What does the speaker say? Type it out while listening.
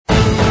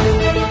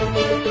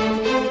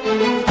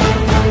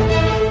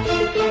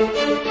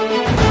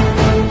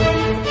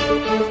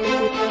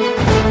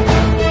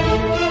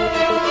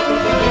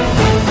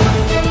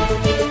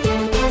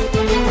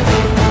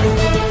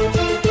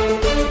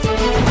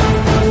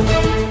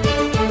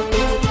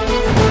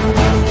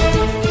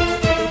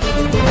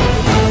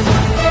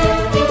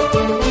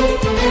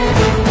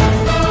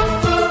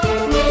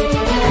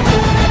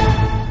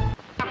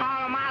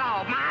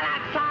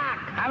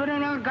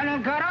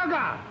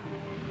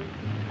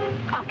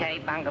Okay,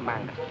 banga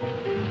banga.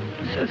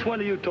 Since when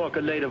do you talk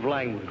a native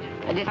language?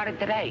 I just started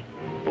today.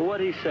 Well,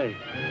 what'd he say?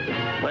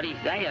 What'd he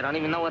say? I don't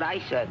even know what I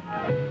said.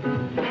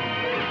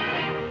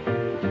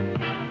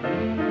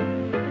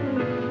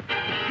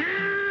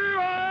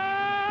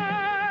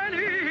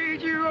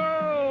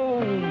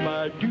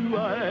 Do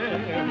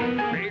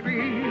I,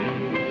 baby?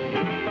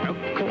 Of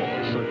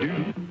course I do.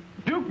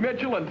 Duke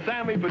Mitchell and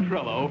Sammy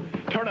Petrillo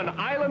turn an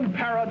island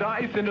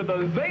paradise into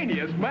the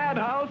zaniest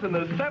madhouse in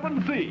the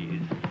 7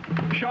 seas.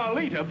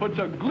 Charlita puts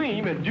a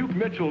gleam in Duke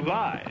Mitchell's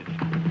eyes.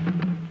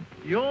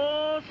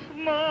 Your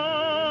smile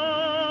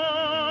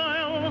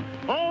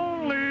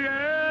only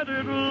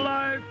added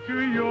life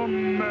to your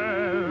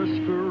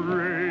masquerade.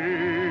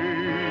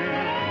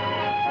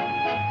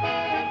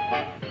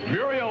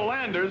 Muriel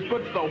Landers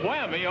puts the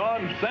whammy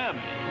on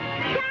Sammy.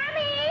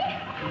 Sammy!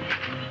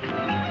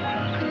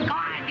 Go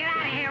on, get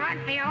out of here. Run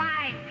for your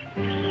life.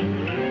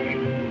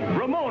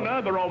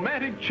 Ramona, the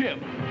romantic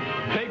chimp,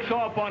 takes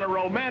off on a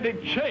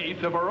romantic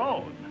chase of her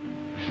own.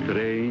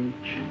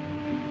 Strange,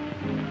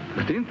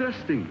 but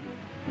interesting.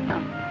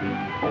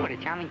 Oh, the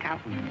charming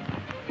compliment.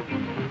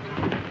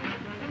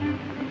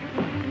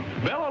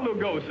 Bela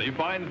Lugosi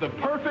finds the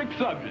perfect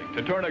subject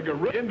to turn a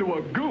gorilla into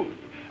a goof,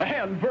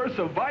 and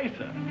versa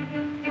versa.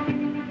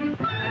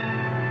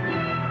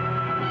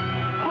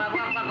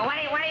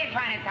 What are you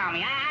trying to tell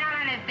me? I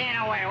don't understand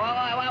a word.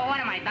 What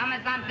am I, dumb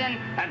or something?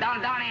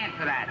 Don't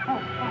answer that.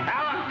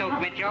 Now look, Duke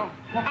Mitchell,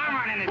 I'm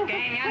running this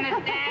game, you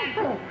understand?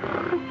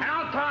 And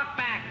don't talk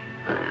back.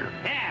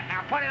 Yeah,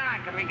 now put it on,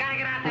 because we gotta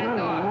get out there.